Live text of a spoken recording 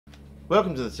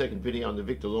Welcome to the second video on the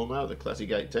Victa lawnmower, the Classic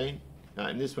 18.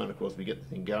 In this one, of course, we get the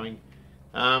thing going.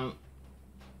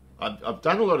 I've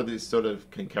done a lot of this sort of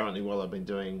concurrently while I've been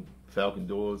doing Falcon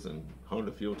doors and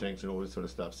Honda fuel tanks and all this sort of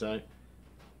stuff. So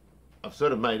I've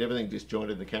sort of made everything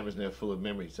disjointed. The camera's now full of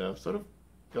memory. So I've sort of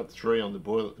got 3 on the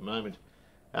boil at the moment.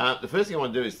 The first thing I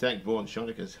want to do is thank Vaughan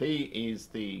Shonicus. He is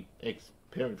the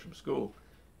ex-parent from school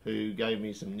who gave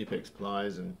me some Nipex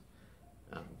pliers and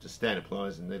just standard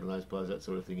pliers and needle nose pliers, that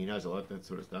sort of thing. He knows I like that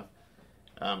sort of stuff.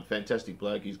 Fantastic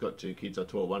bloke. He's got 2 kids. I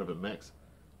taught one of them, Max.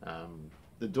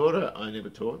 The daughter I never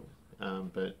taught,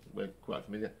 but we're quite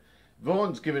familiar.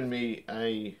 Vaughan's given me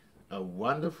a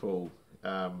wonderful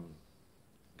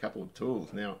couple of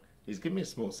tools. Now, he's given me a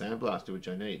small sandblaster, which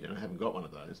I need, and I haven't got one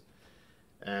of those.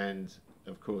 And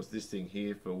of course, this thing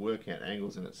here for working out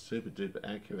angles, and it's super duper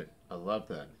accurate. I love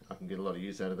that. I can get a lot of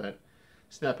use out of that.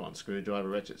 Snap-on screwdriver,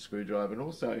 ratchet screwdriver, and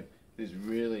also this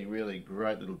really, really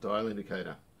great little dial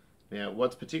indicator. Now,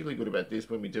 what's particularly good about this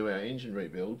when we do our engine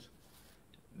rebuilds,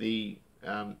 the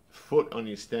foot on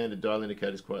your standard dial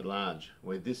indicator is quite large,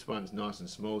 where this one's nice and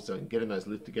small, so I can get in those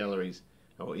lifter galleries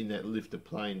or in that lifter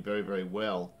plane very, very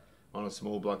well on a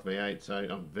small block V8. So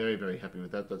I'm very, very happy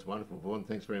with that. That's wonderful, Vaughan.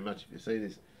 Thanks very much if you see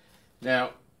this. Now,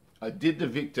 I did the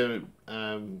Victa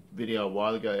video a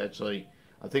while ago, actually.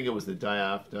 I think it was the day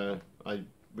after I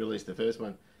released the first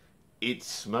one. It's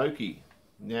smoky.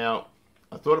 Now,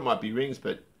 I thought it might be rings,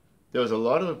 but there was a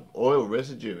lot of oil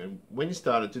residue, and when you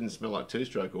started, it didn't smell like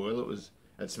 2-stroke oil.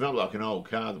 It smelled like an old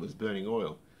car that was burning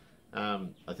oil.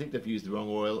 I think they've used the wrong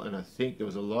oil, and I think there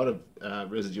was a lot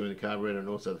of residue in the carburetor and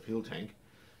also the fuel tank.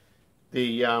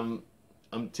 I'm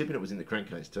tipping it was in the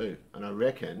crankcase too, and I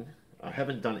reckon, I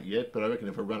haven't done it yet, but I reckon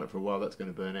if I run it for a while, that's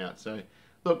going to burn out. So,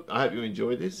 look, I hope you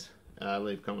enjoy this.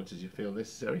 Leave comments as you feel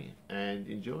necessary, and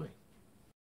enjoy.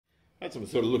 That's what I'm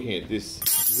sort of looking at,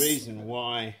 this reason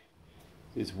why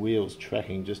this wheel's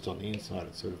tracking just on the inside.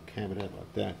 It's sort of cambered out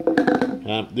like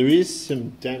that. There is some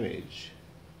damage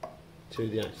to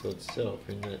the axle itself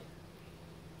in that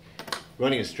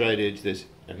running a straight edge,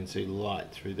 I can see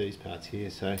light through these parts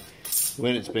here, so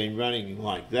when it's been running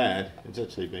like that, it's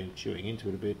actually been chewing into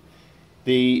it a bit.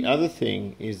 The other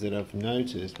thing is that I've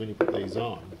noticed when you put these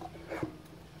on,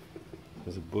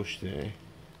 there's a bush there,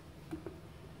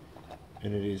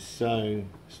 and it is so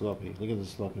sloppy. Look at the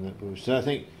slop in that bush. So I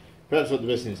think perhaps what the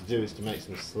best thing to do is to make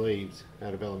some sleeves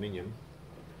out of aluminium,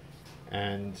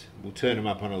 and we'll turn them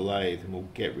up on a lathe and we'll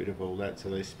get rid of all that so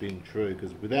they spin true,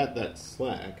 because without that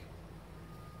slack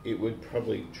it would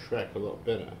probably track a lot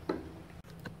better.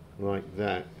 Like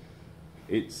that.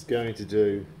 It's going to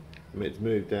do, I mean, it's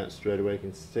moved out straight away. You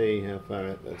can see how far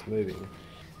out that's moving.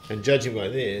 And judging by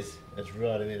this, it's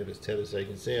right in the end of its tether, so you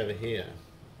can see over here,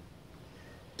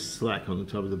 slack on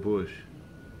the top of the bush.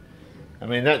 I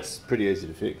mean, that's pretty easy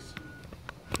to fix.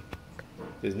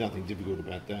 There's nothing difficult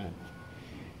about that.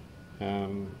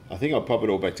 I think I'll pop it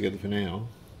all back together for now,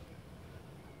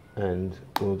 and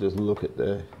we'll just look at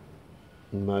the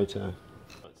motor.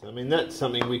 So, I mean, that's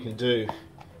something we can do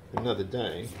another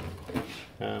day.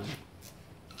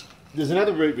 There's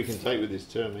another route we can take with this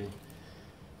too. I mean,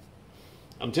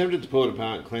 I'm tempted to pull it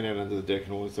apart, clean out under the deck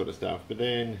and all this sort of stuff, but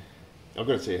then I've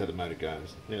got to see how the motor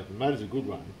goes. Now, if the motor's a good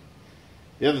one,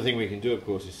 the other thing we can do, of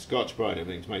course, is scotch bright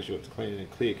everything to make sure it's clean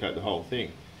and clear coat the whole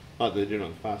thing. Like they did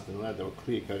on Fast and Lad, they were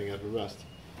clear coating over rust.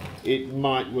 It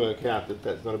might work out that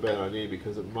that's not a bad idea,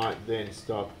 because it might then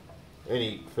stop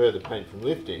any further paint from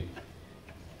lifting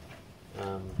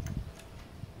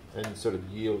and sort of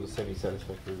yield a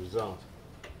semi-satisfactory result.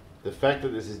 The fact that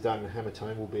this is done in hammer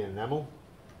tone will be enamel,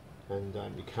 and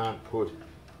you can't put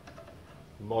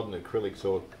modern acrylics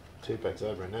or 2-packs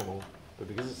over enamel, but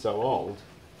because it's so old,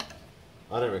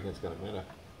 I don't reckon it's going to matter.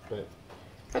 But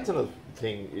that's another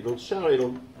thing. It'll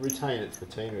retain its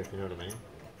patina, if you know what I mean,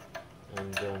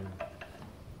 and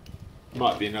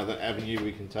might be another avenue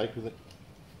we can take with it.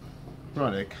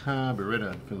 Right, our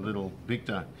carburetor for the little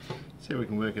Victa. See if we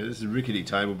can work it. This is a rickety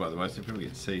table, by the way, so people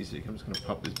get seasick. I'm just going to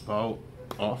pop this bolt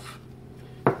off.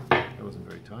 That wasn't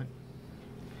very tight.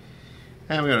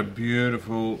 And we've got a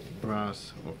beautiful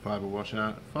brass or fibre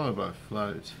washer, followed by a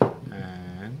float,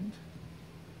 and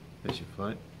there's your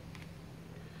float.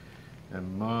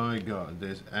 And my God,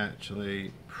 there's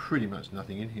actually pretty much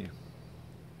nothing in here.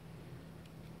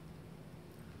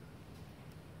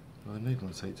 Well, the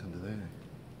needle seat's under there.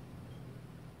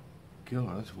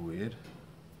 God, that's weird.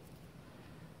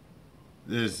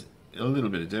 There's a little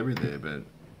bit of debris there, but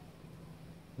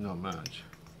not much.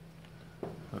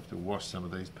 I have to wash some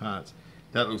of these parts.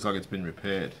 That looks like it's been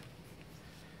repaired.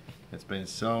 It's been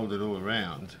soldered all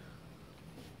around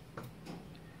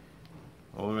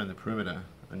the perimeter,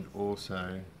 and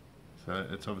also So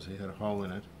it's obviously had a hole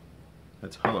in it.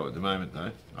 It's hollow at the moment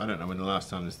though. I don't know when the last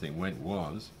time this thing went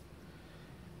was.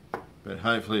 But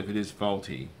hopefully if it is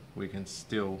faulty, we can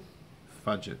still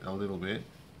fudge it a little bit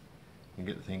and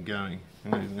get the thing going.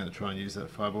 I'm not even going to try and use that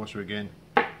fibre washer again.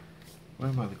 Where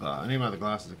are my other glasses? I need my other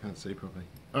glasses, I can't see properly.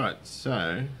 Alright,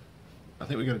 so I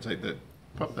think we're going to take that,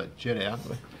 pop that jet out.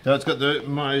 So it's got the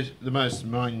most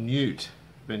minute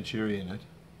venturi in it.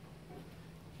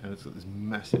 And it's got this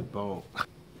massive bowl.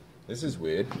 This is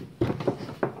weird.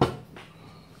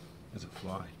 There's a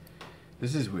fly.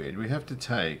 This is weird. We have to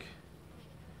take...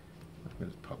 I'm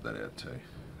going to pop that out too.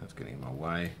 That's getting in my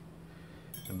way.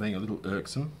 And being a little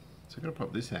irksome. So I've got to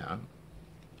pop this out.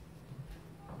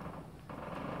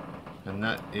 And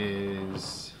that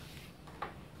is...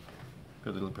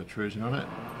 got a little protrusion on it.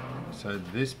 So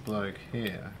this bloke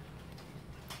here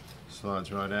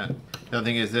slides right out. The other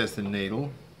thing is there's the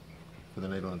needle for the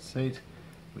needle and seat,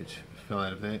 which fell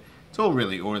out of there. It's all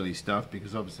really oily stuff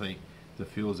because obviously the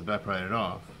fuel's evaporated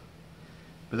off.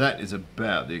 But that is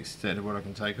about the extent of what I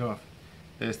can take off.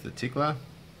 There's the tickler.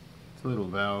 It's a little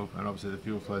valve and obviously the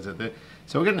fuel flows out there.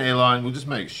 So we'll get an airline, we'll just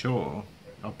make sure.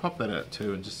 I'll pop that out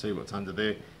too and just see what's under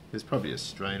there. There's probably a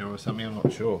strainer or something, I'm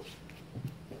not sure.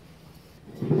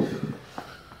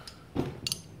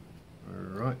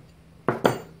 Alright.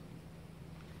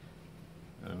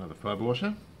 Another fibre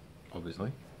washer,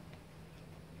 obviously.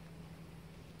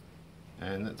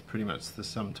 And that's pretty much the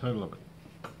sum total of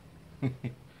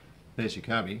it. There's your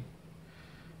cubby.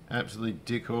 Absolutely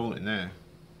dick all in there.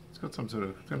 It's got some sort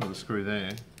of, it's got another screw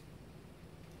there.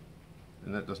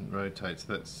 And that doesn't rotate,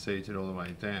 so that's seated all the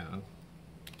way down.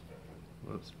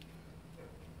 Whoops.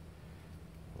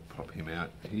 I'll pop him out.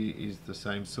 He is the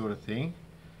same sort of thing,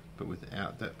 but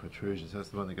without that protrusion. So that's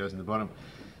the one that goes in the bottom.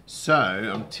 So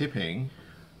I'm tipping,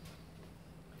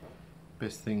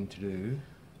 best thing to do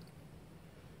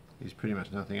is pretty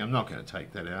much nothing. I'm not going to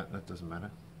take that out, that doesn't matter.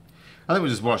 I think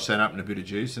we'll just wash that up in a bit of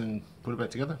juice and put it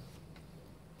back together.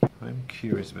 I'm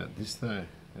curious about this though.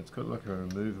 It's got like a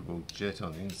removable jet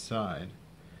on the inside.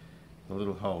 The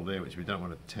little hole there which we don't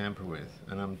want to tamper with.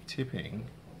 And I'm tipping,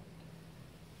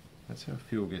 that's how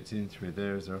fuel gets in through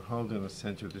there. Is there a hole down the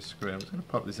centre of this screw? I'm just going to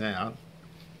pop this out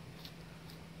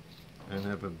and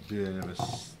have a bit of a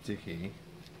sticky.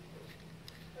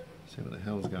 See what the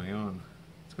hell's going on.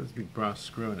 It's got this big brass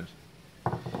screw in it.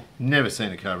 Never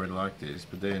seen a carburetor like this,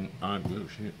 but then I'm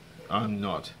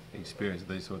not experienced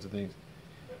with these sorts of things.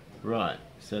 Right,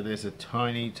 so there's a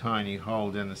tiny, tiny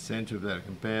hole down the centre of that. I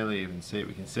can barely even see it.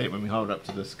 We can see it when we hold it up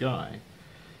to the sky.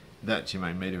 That's your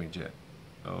main metering jet.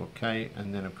 Okay,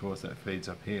 and then of course that feeds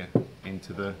up here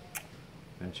into the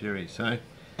venturi. So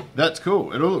that's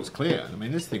cool. It all looks clear. I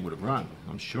mean, this thing would have run.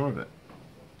 I'm sure of it.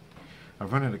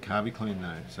 I've run out of carby clean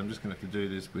though, so I'm just going to have to do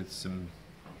this with some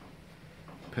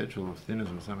petrol or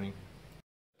thinners or something.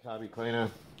 Carby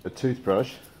cleaner, a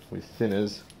toothbrush with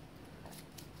thinners,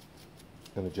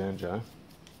 and a jam jar,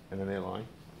 and an airline.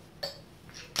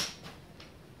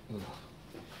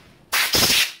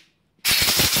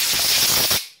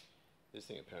 This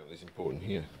thing apparently is important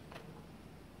here.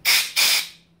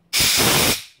 Nice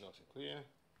and clear.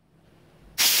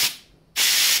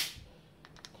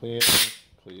 Clear,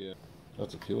 clear.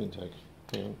 That's a fuel intake.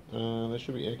 Hang on. There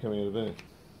should be air coming out of there.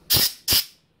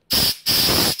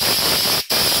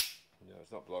 No,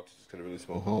 it's not blocked, it's just got a really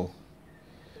small hole.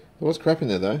 There was crap in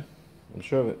there though. I'm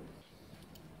sure of it.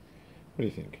 What do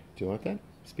you think? Do you like that?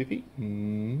 Spiffy?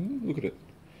 Look at it.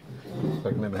 If I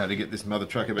can remember how to get this mother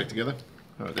trucker back together.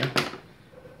 Right there.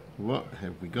 What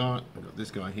have we got? We've got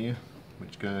this guy here,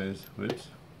 which goes, whoops,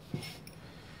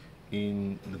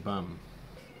 in the bum.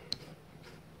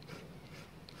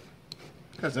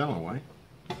 Goes that long way.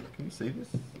 Can you see this?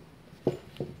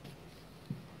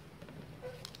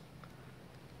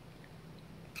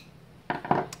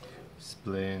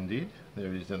 Splendid. There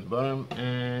it is down the bottom,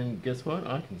 and guess what?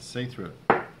 I can see through it.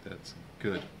 That's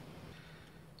good.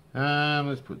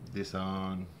 Let's put this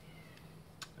on.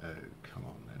 Oh, come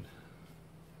on then.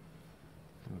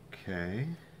 Okay.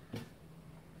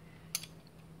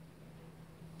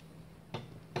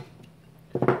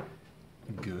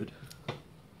 Good.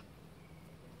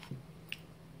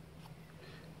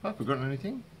 Have I forgotten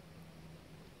anything?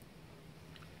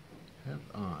 Have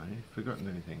I forgotten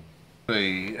anything?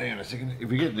 Hang on a second. If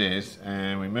we get this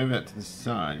and we move it to the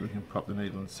side, we can pop the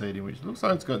needle and seat in, which looks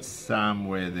like it's got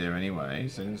somewhere there anyway.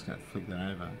 So I'm just going to flick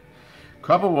that over.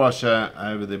 Copper washer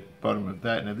over the bottom of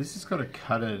that. Now this has got a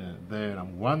cutter there, and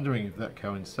I'm wondering if that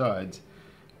coincides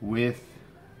with.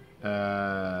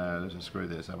 There's a screw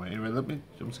there somewhere. Anyway, I'm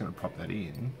just going to pop that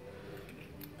in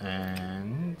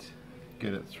and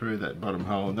get it through that bottom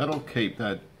hole, and that'll keep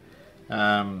that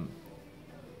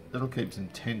that'll keep some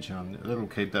tension on. That'll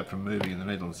keep that from moving in the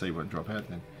middle and see what drop out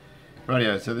then.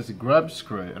 Rightio, so there's a grub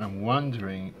screw, and I'm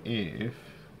wondering if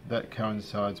that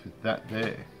coincides with that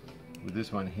there, with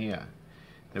this one here,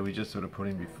 that we just sort of put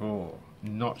in before.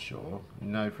 Not sure,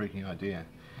 no freaking idea.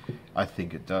 I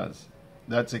think it does.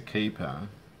 That's a keeper.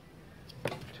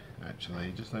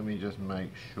 Actually, just let me just make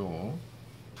sure.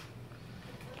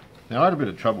 Now I had a bit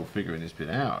of trouble figuring this bit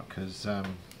out, because, well,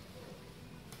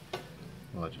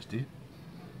 I just did.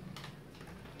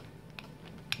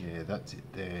 Yeah, that's it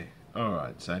there.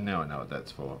 Alright, so now I know what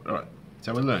that's for. Alright,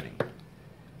 so we're learning.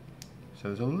 So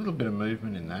there's a little bit of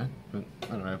movement in that, but I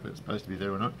don't know if it's supposed to be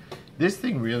there or not. This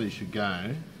thing really should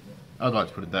go, I'd like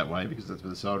to put it that way because that's where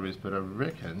the solder is, but I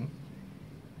reckon,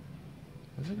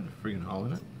 has it got a friggin' hole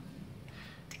in it?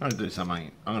 I'm going to do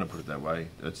something, I'm going to put it that way.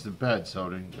 It's a bad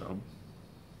soldering job.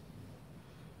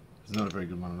 It's not a very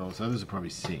good one at all, so this will probably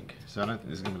sink. So I don't think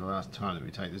this is going to be the last time that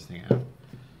we take this thing out.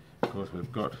 Of course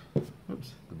we've got,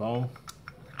 whoops, the bowl,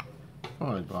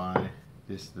 followed by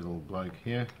this little bloke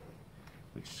here,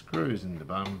 which screws in the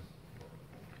bum,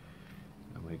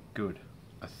 and we're good.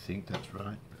 I think that's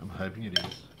right. I'm hoping it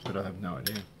is, but I have no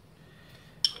idea.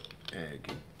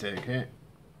 Okay.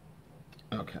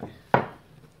 Okay.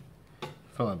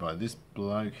 Followed by this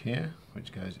bloke here,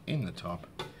 which goes in the top,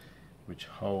 which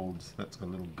holds, that's got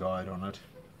a little guide on it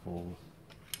for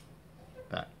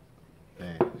that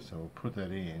there. So we'll put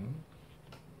that in,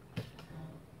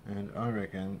 and I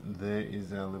reckon there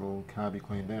is our little carby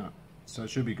cleaned out. So it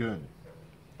should be good.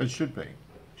 It should be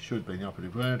the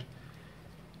operative word.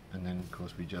 And then of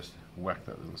course we just whack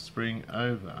that little spring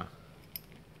over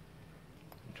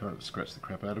and try to scratch the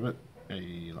crap out of it,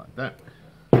 like that.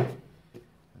 And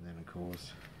then of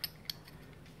course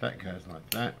that goes like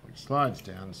that, which slides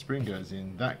down, the spring goes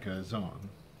in, that goes on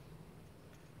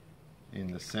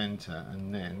in the center,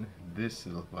 and then this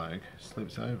little bloke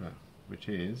slips over, which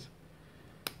is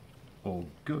all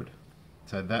good.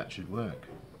 So that should work.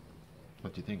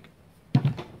 What do you think?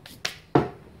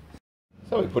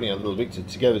 So we're putting our little Victa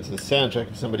together to the soundtrack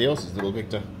of somebody else's little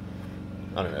Victa.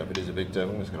 I don't know if it is a Victa.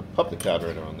 I'm just going to pop the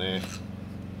carburetor on there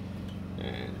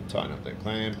and tighten up that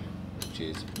clamp, which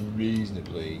is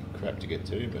reasonably crap to get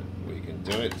to, but we can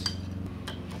do it.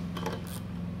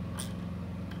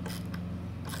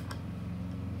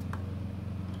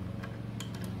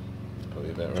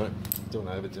 Probably about right. Don't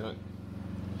overdo it.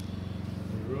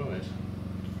 Right.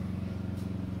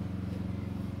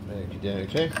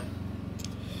 Okay.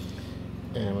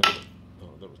 And oh,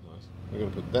 that was nice. We're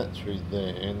going to put that through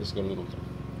there, and this has got a little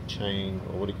chain,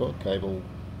 or what do you call it, cable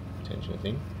tensioner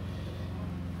thing.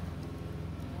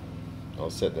 I'll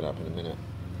set that up in a minute.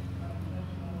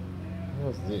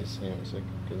 How's this? Hang on a sec,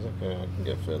 because okay, I can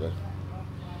go further.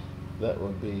 That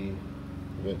will be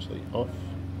eventually off.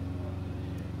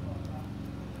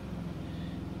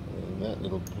 And that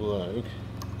little bloke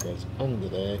goes under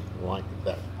there like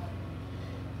that.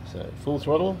 So full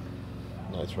throttle,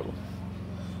 no throttle.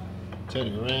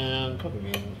 Turning around, popping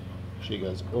in, she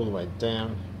goes all the way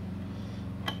down,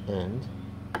 and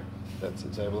that's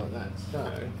its over like that. So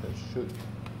that should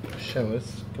show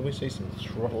us, can we see some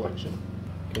throttle action?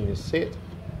 Can you see it?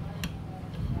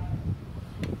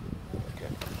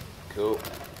 Okay, cool.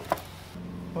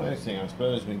 Well, next thing I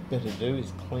suppose we better do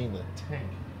is clean the tank.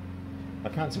 I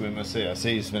can't see where my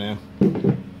CRC is for now.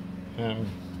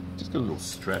 Just got a little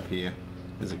strap here.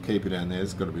 There's a keeper down there,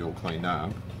 it's got to be all cleaned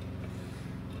up.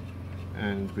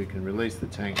 And we can release the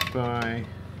tank by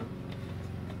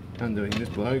undoing this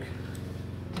bloke.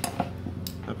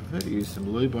 I prefer to use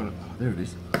some lube on it. Oh, there it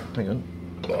is. Hang on.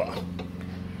 Oh.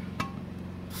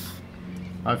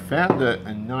 I found a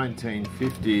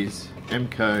 1950s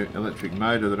Emco electric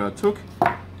motor that I took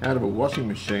out of a washing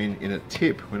machine in a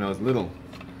tip when I was little.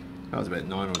 I was about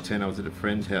 9 or 10. I was at a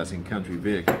friend's house in Country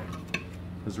Vic. It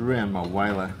was around my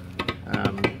whaler.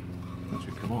 That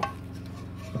should come off.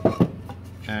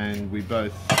 And we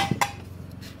both,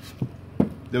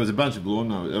 there was a bunch of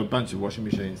lawnmowers, a bunch of washing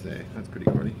machines there. That's pretty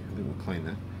grotty. I think we'll clean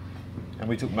that. And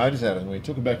we took motors out of them. We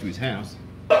took them back to his house,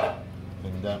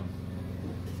 and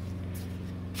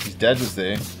his dad was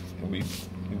there, and we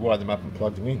wired them up and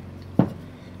plugged them in.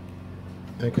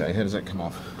 Okay, how does that come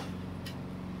off?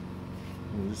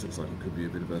 Well, this looks like it could be a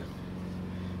bit of a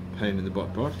pain in the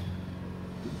bot.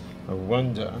 I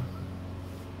wonder,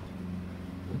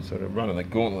 I'm sort of running the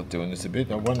gauntlet doing this a bit.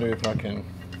 I wonder if I can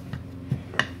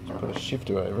put a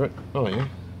shifter over it. Oh yeah.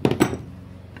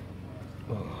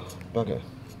 Oh, bugger.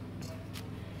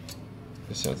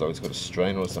 This sounds like it's got a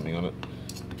strainer or something on it.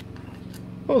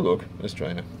 Oh look, a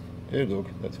strainer. Oh look,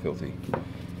 that's filthy.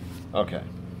 Okay.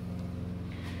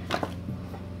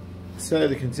 So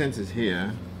the consensus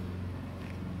here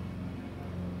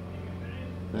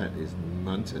That is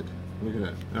munted. Look at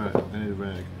it. Alright, I need a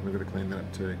rag. We've got to clean that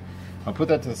up too. I'll put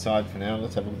that to the side for now.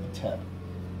 Let's have a look at the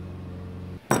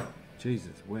tap.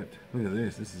 Jesus wept. Look at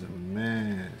this. This is a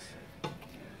mess.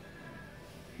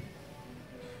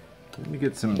 Let me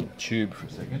get some tube for a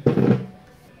second.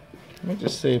 Let me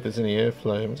just see if there's any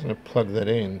airflow. I'm just going to plug that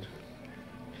in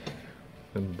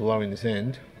and blow in this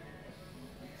end.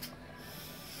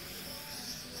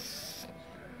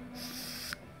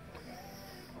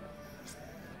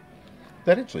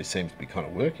 That actually seems to be kind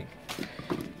of working.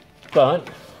 But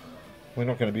we're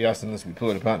not going to be us unless we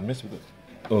pull it apart and mess with it.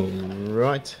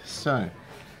 Alright, so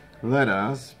let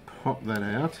us pop that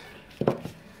out.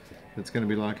 It's going to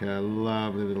be like a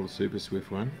lovely little super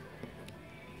swift one.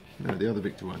 No, the other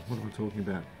Victa one. What am I talking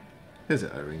about? There's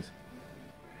the O-rings.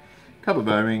 Couple of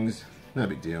O-rings, no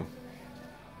big deal.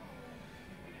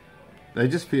 They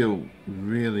just feel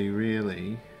really,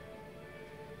 really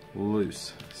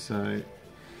loose. So I'm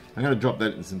going to drop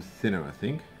that in some thinner, I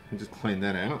think, and just clean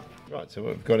that out. Right, so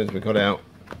what we've got is we've got our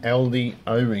Aldi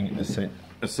O-ring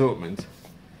assortment.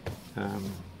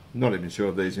 Not even sure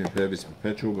if these are impervious for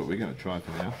petrol, but we're going to try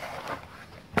for now.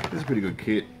 This is a pretty good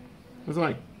kit. It was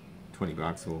like 20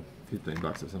 bucks or 15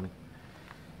 bucks or something.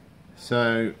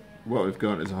 So what we've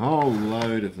got is a whole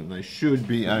load of them. They should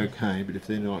be okay, but if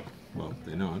they're not, well,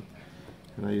 they're not.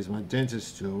 And I use my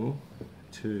dentist tool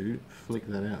to flick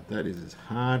that out. That is as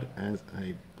hard as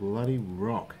a bloody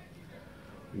rock.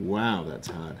 Wow, that's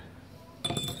hard.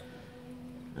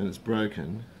 And it's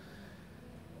broken.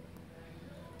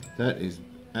 That is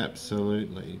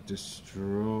absolutely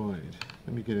destroyed.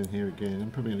 Let me get in here again.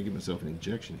 I'm probably going to give myself an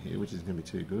injection here, which is going to be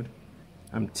too good.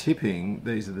 I'm tipping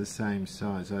these are the same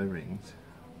size O-rings.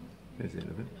 There's the end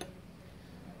of it.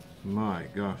 My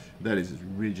gosh, that is as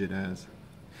rigid as.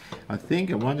 I'm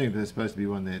wondering if there's supposed to be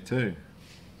one there too.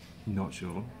 Not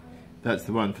sure. That's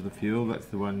the one for the fuel. That's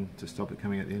the one to stop it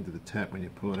coming at the end of the tap when you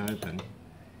pull it open.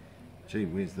 Gee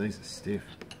whiz, these are stiff.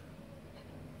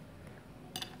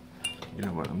 You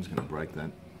know what, I'm just going to break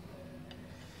that.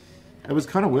 It was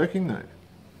kind of working though.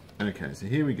 Okay, so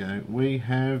here we go. We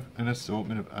have an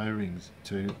assortment of O-rings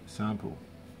to sample.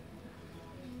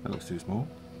 That looks too small.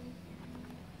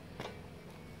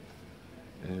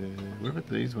 What about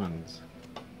these ones?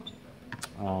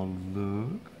 Oh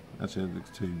look, actually it looks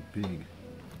too big.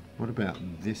 What about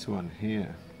this one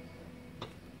here?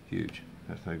 Huge,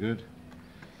 that's no good.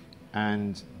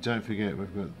 And don't forget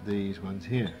we've got these ones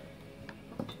here.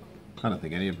 I don't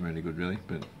think any of them are any good really,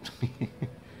 but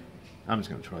I'm just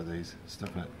going to try these.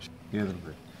 Stuff out. Yeah, a little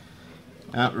bit.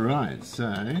 Right,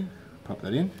 so pop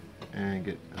that in and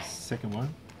get a second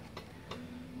one.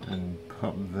 And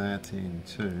pop that in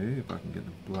too, if I can get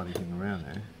the bloody thing around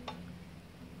there.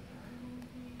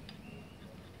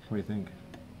 What do you think?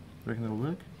 Reckon that'll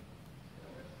work?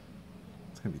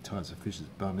 It's going to be tight as a fish's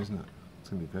bum, isn't it? It's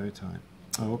going to be very tight.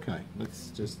 Oh, okay.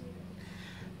 Let's just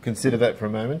consider that for a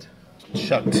moment.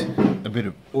 Chucked a bit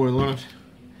of oil on it.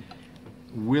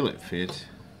 Will it fit?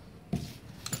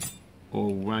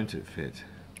 Or won't it fit?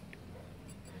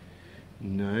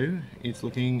 No, it's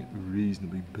looking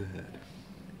reasonably bad.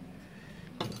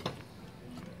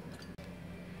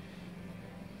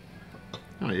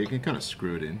 Oh, you can kind of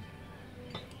screw it in.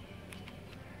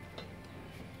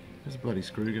 There's a bloody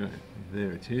screw guy.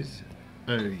 There it is.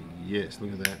 Oh yes,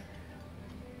 look at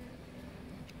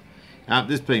that.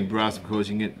 This being brass, of course,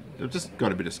 you can get. I've just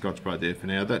got a bit of Scotch-Brite there for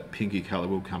now. That pinky colour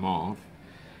will come off,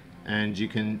 and you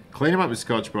can clean them up with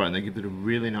Scotch-Brite, and they give it a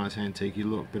really nice antique-y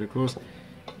look. But of course,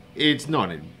 it's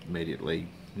not immediately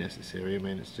necessary. I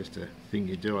mean, it's just a thing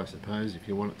you do, I suppose, if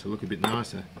you want it to look a bit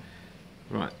nicer.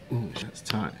 Right, ooh, that's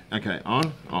tight. Okay,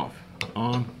 on, off,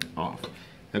 on, off.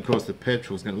 Of course, the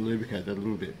petrol is going to lubricate that a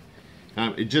little bit.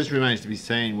 It just remains to be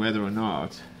seen whether or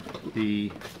not the,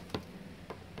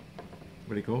 what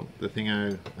do you call it? The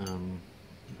thingo,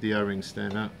 the O-rings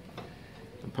stand up.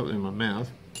 I'll put them in my mouth.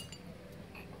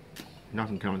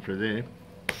 Nothing coming through there.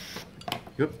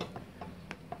 Yep.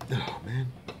 Oh man.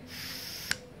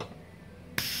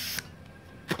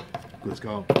 Good as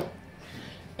gold.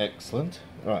 Excellent.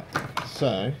 Right,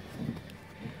 so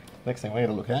next thing we're going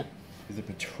to look at is the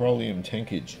petroleum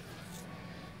tankage.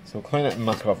 So we'll clean that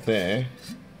muck off there.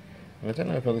 And I don't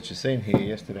know if I let you see in here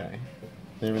yesterday.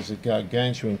 There is a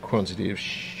gargantuan quantity of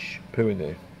poo in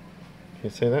there. Can you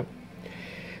see that?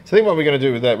 So I think what we're going to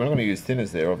do with that, we're not going to use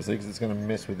thinners there obviously because it's going to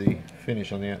mess with the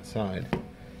finish on the outside.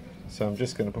 So I'm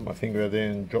just going to put my finger over there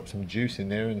and drop some juice in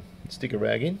there and stick a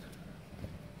rag in.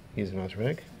 Here's a nice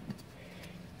rag.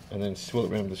 And then swirl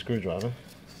it around with a screwdriver.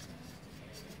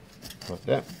 Like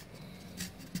that.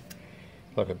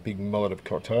 Like a big mullet of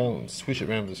cocktail, and swish it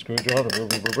around with a screwdriver,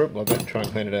 like that, and try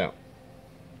and clean it out.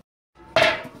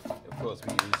 course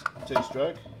we use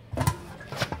 2-stroke.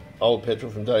 Old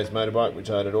petrol from Dave's motorbike, which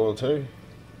I added oil to.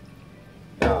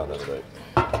 Oh, that'll do.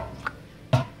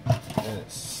 And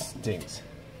it stinks.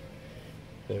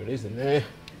 There it is in there.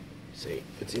 See,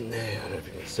 it's in there. I don't know if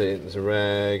you can see it. There's a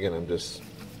rag, and I'm just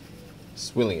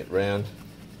swilling it round.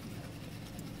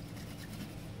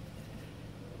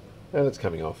 And it's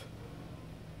coming off.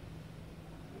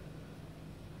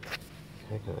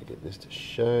 How can I get this to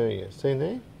show you? See in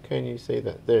there? Can you see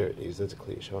that? There it is. That's a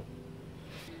clear shot.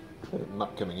 There's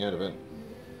muck coming out of it.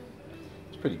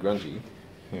 It's pretty grungy.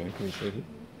 Yeah, can you see it?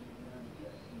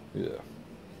 Yeah.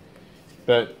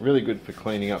 But really good for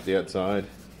cleaning up the outside.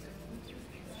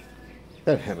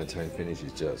 That hammer tone finish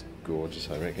is just gorgeous,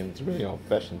 I reckon. It's a really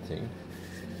old-fashioned thing.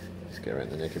 Just go around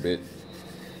the neck a bit.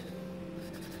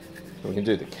 So we can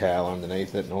do the cowl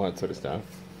underneath it and all that sort of stuff.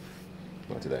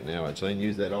 Might do that now actually and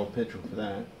use that old petrol for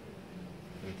that.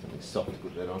 Need something soft to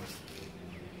put that on.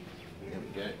 There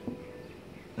we go.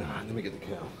 Alright, let me get the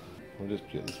cowl. We'll just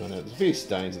get this one out. There's a few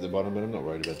stains at the bottom, but I'm not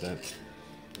worried about that.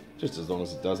 Just as long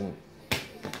as it doesn't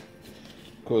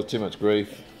cause too much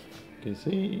grief. Can you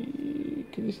see?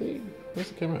 Can you see? Where's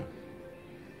the camera?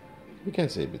 We can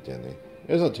see a bit down there.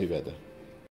 It's not too bad though.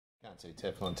 Can't see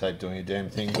Teflon tape doing a damn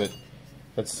thing, but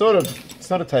it's sort of,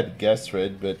 it's not a tapered gas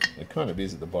thread, but it kind of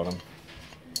is at the bottom.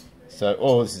 So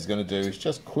all this is going to do is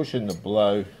just cushion the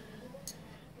blow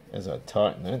as I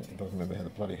tighten it. If I can remember how the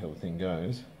bloody hell thing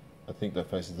goes. I think that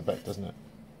faces the back, doesn't it?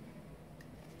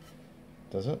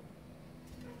 Does it?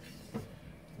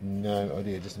 No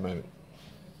idea, just a moment.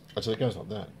 Actually, it goes like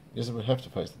that. Yes, it would have to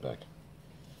face the back.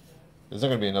 There's not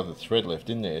going to be another thread left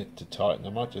in there to tighten.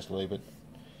 I might just leave it.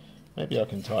 Maybe I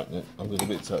can tighten it a little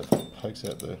bit so it pokes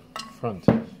out the front.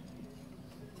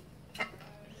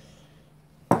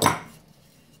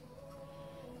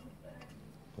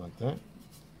 Like that.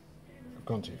 I've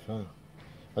gone too far.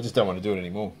 I just don't want to do it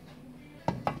anymore.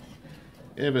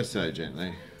 Ever so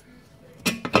gently.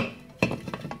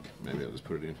 Maybe I'll just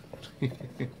put it in.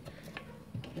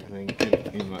 And then get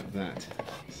it in like that.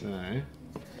 So,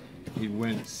 he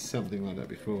went something like that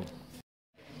before.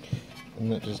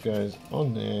 And that just goes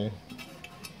on there.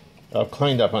 I've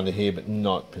cleaned up under here, but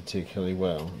not particularly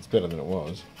well. It's better than it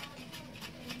was.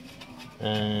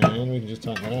 And we can just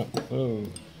tighten that up. Oh.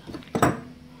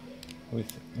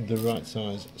 With the right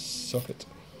size socket.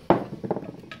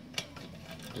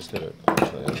 Just got to,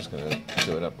 actually I'm just going to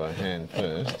do it up by hand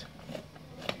first.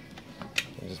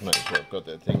 And just make sure I've got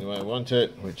that thing the way I want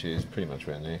it, which is pretty much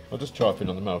around there. I'll just try it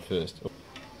on the mower first.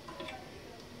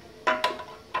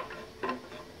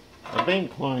 I've been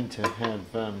inclined to have,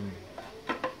 I'm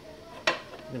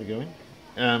going to go in,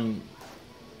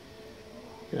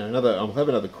 you know, I'll have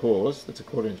another course, that's a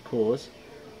 1/4-inch course.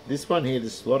 This one here, the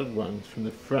slotted one from the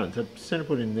front, I've sort of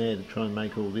put in there to try and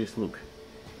make all this look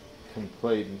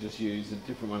complete and just use a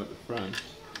different one at the front.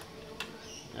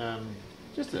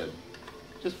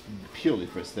 Just purely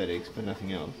for aesthetics, but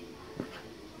nothing else.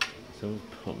 So we'll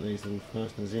pop these little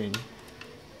fasteners in.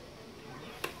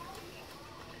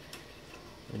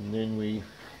 And then we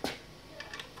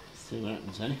see what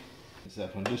happens, eh? So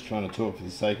I'm just trying to talk for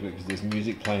the sake of it because there's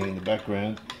music playing in the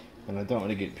background and I don't want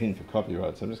to get pinned for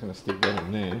copyright, so I'm just going to stick that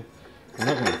in there. I'm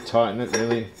not going to tighten it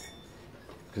really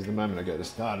because the moment I go to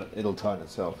start it, it'll tighten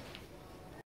itself.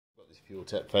 Got this fuel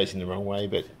tap facing the wrong way,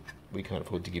 but we can't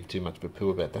afford to give too much of a poo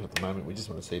about that at the moment. We just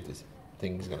want to see if this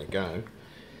thing's going to go.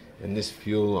 And this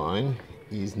fuel line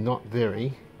is not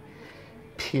very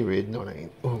period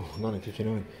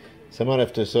 1959. So I might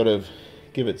have to sort of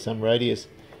give it some radius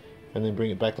and then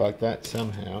bring it back like that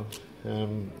somehow.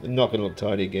 Not going to look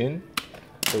tidy again,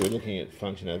 so we're looking at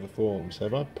function over form. So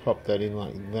if I pop that in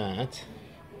like that,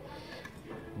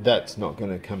 that's not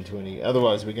going to come to any,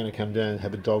 otherwise we're going to come down and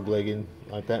have a dog leg in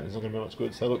like that and it's not going to be much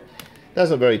good. So look, that's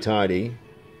not very tidy,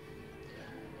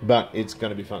 but it's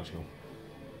going to be functional.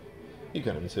 You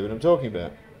can't even see what I'm talking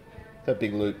about. That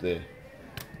big loop there.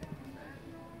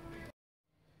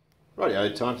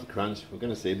 Rightio, time for the crunch. We're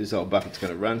going to see if this old bucket's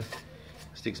going to run.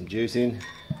 Stick some juice in.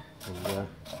 And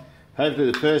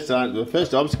hopefully the first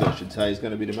obstacle, I should say, is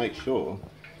going to be to make sure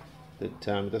that it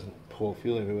doesn't pour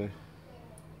fuel everywhere.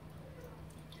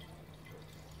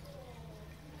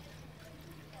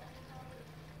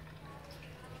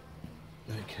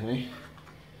 Okay.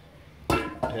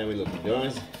 How are we looking,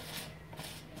 guys?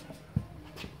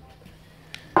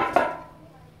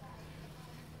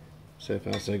 So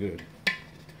far, so good.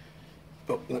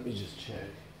 Oh, let me just check.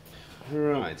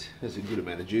 Right, there's a good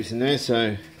amount of juice in there,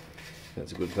 so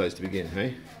that's a good place to begin,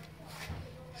 hey?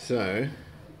 So,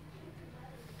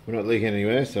 we're not leaking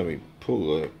anywhere, so we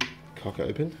pull the cock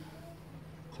open.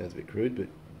 Sounds a bit crude, but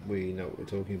we know what we're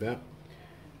talking about.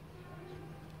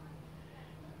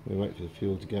 We wait for the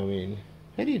fuel to go in.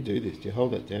 How do you do this? Do you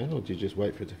hold that down, or do you just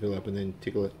wait for it to fill up and then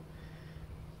tickle it?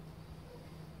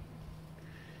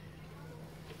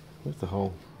 Where's the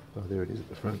hole? Oh, there it is at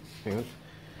the front. Hang on.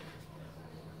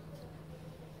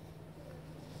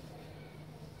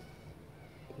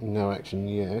 No action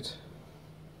yet.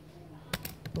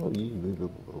 Oh, you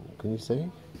movable. Can you see?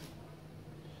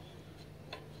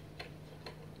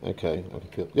 Okay, I can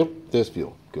feel. Yep, there's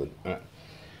fuel. Good. All right.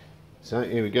 So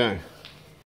here we go.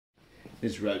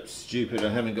 This rope's stupid. I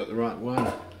haven't got the right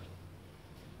one.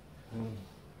 You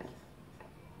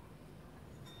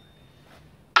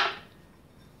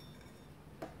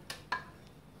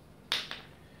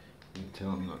can tell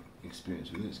I'm not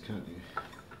experienced with this, can't you?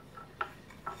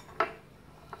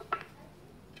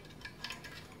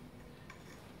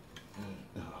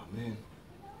 Oh man.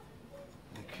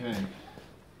 Okay.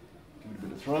 Give it a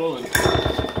bit of throttle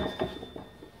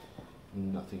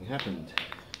and nothing happened.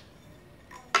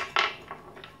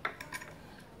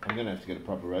 I'm going to have to get a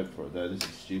proper rope for it though. This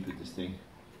is stupid, this thing.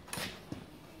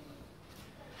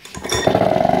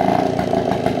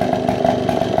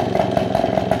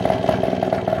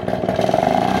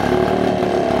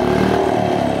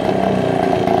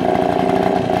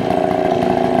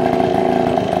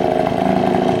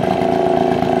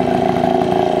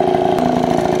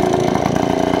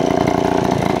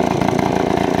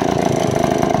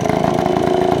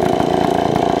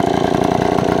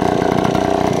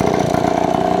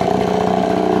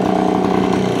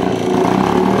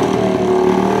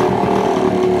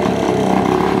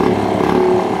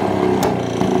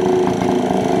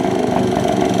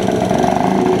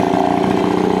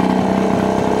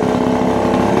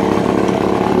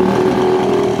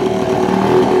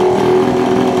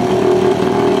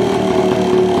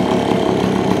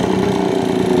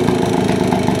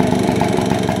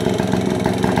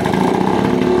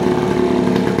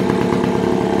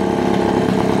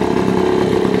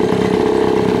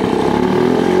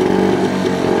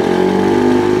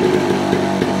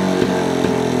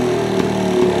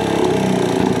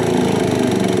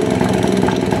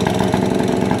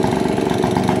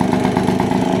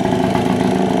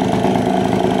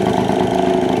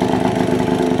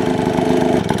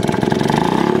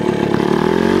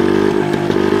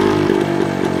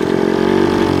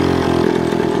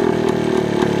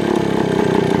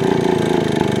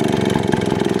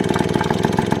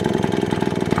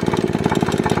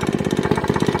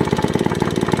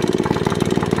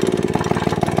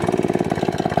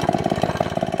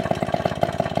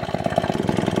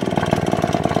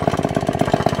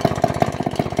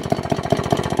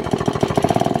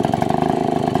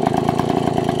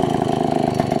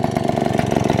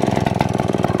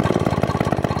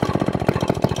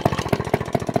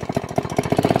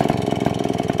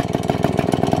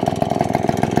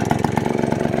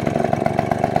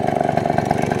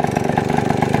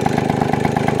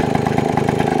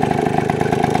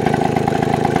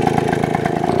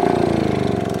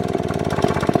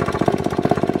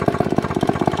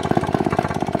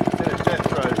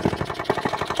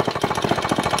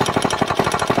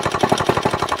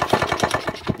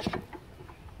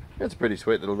 That's a pretty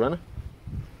sweet little runner.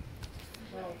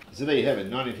 So there you have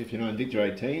it, 1959 Victa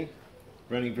 18,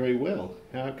 running very well.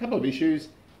 A couple of issues,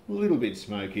 a little bit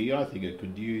smoky. I think it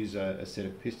could use a set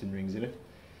of piston rings in it.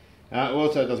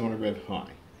 Also, it doesn't want to rev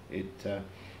high.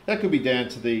 That could be down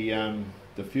to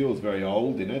the fuel's very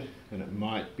old in it, and it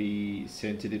might be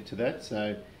sensitive to that.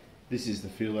 So this is the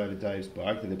fuel out of Dave's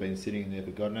bike that have been sitting in there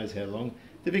for God knows how long.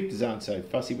 The Victas aren't so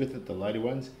fussy with it, the later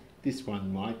ones. This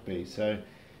one might be. So,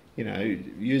 you know,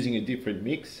 using a different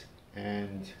mix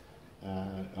and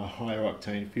a higher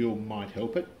octane fuel might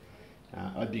help it.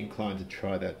 I'd be inclined to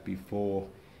try that before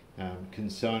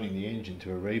consigning the engine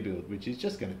to a rebuild, which is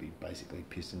just going to be basically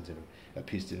pistons and a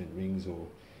piston and rings, or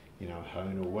a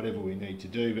hone, or whatever we need to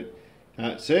do.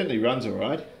 But certainly runs all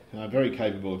right. Very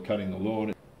capable of cutting the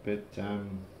lawn. But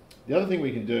the other thing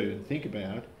we can do and think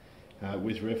about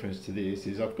with reference to this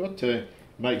is I've got to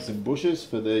make some bushes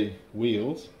for the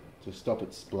wheels to stop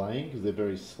it splaying, because they're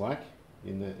very slack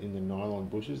in the nylon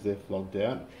bushes. They're flogged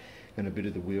out, and a bit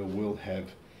of the wheel will have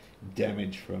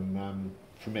damage from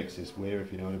excess wear,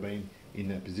 if you know what I mean, in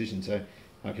that position. So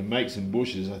I can make some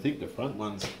bushes. I think the front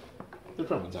ones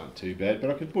aren't too bad,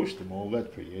 but I can bush them all.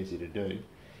 That's pretty easy to do.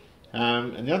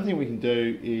 And the other thing we can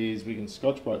do is we can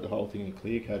Scotch-Brite the whole thing and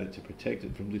clear coat it to protect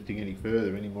it from lifting any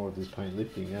further, any more of this paint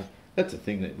lifting. Now, that's a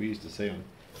thing that we used to see on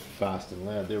Fast and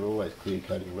Loud. They were always clear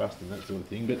coating rust and that sort of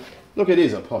thing. But look, it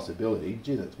is a possibility.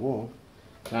 Gee, that's warm.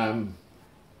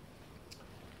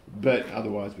 But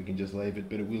otherwise we can just leave it,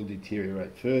 but it will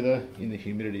deteriorate further in the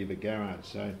humidity of a garage.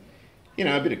 So you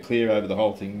know, a bit of clear over the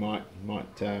whole thing might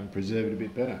preserve it a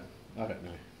bit better. I don't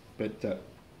know. But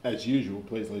as usual,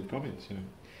 please leave comments, you know.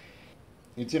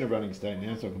 It's in a running state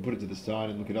now, so I can put it to the side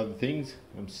and look at other things.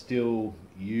 I'm still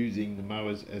using the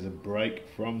mowers as a break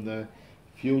from the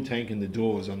fuel tank and the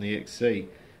doors on the XC.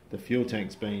 The fuel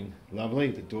tank's been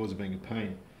lovely, the doors are being a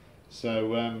pain.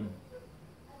 So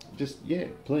just, yeah,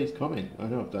 please comment. I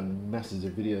know I've done masses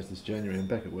of videos this January. I'm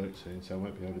back at work soon, so I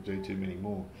won't be able to do too many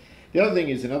more. The other thing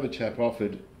is another chap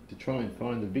offered to try and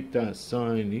find the Victa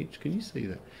signage. Can you see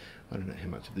that? I don't know how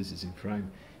much of this is in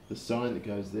frame. The sign that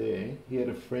goes there, he had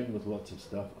a friend with lots of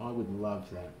stuff. I would love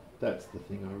that. That's the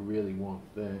thing I really want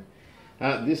there.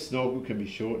 This snorkel can be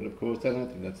shortened, of course. I don't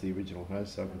think that's the original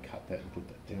hose, so I can cut that and put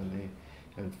that down there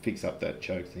and fix up that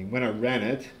choke thing. When I ran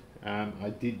it,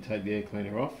 I did take the air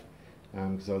cleaner off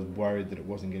because I was worried that it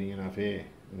wasn't getting enough air.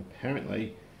 And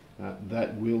apparently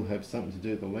that will have something to do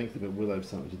with the length of it, will have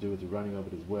something to do with the running of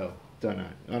it as well. Don't know.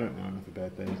 I don't know enough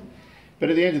about these. But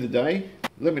at the end of the day,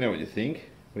 let me know what you think.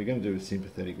 We're going to do a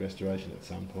sympathetic restoration at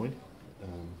some point.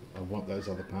 I want those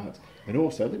other parts. And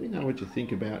also, let me know what you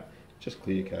think about just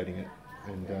clear coating it.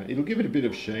 And it'll give it a bit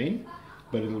of sheen,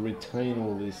 but it'll retain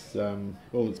all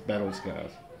its battle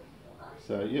scars.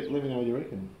 So, yep, let me know what you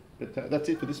reckon. But that's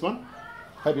it for this one.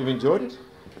 Hope you've enjoyed it.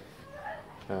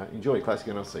 Enjoy your classic,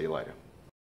 and I'll see you later.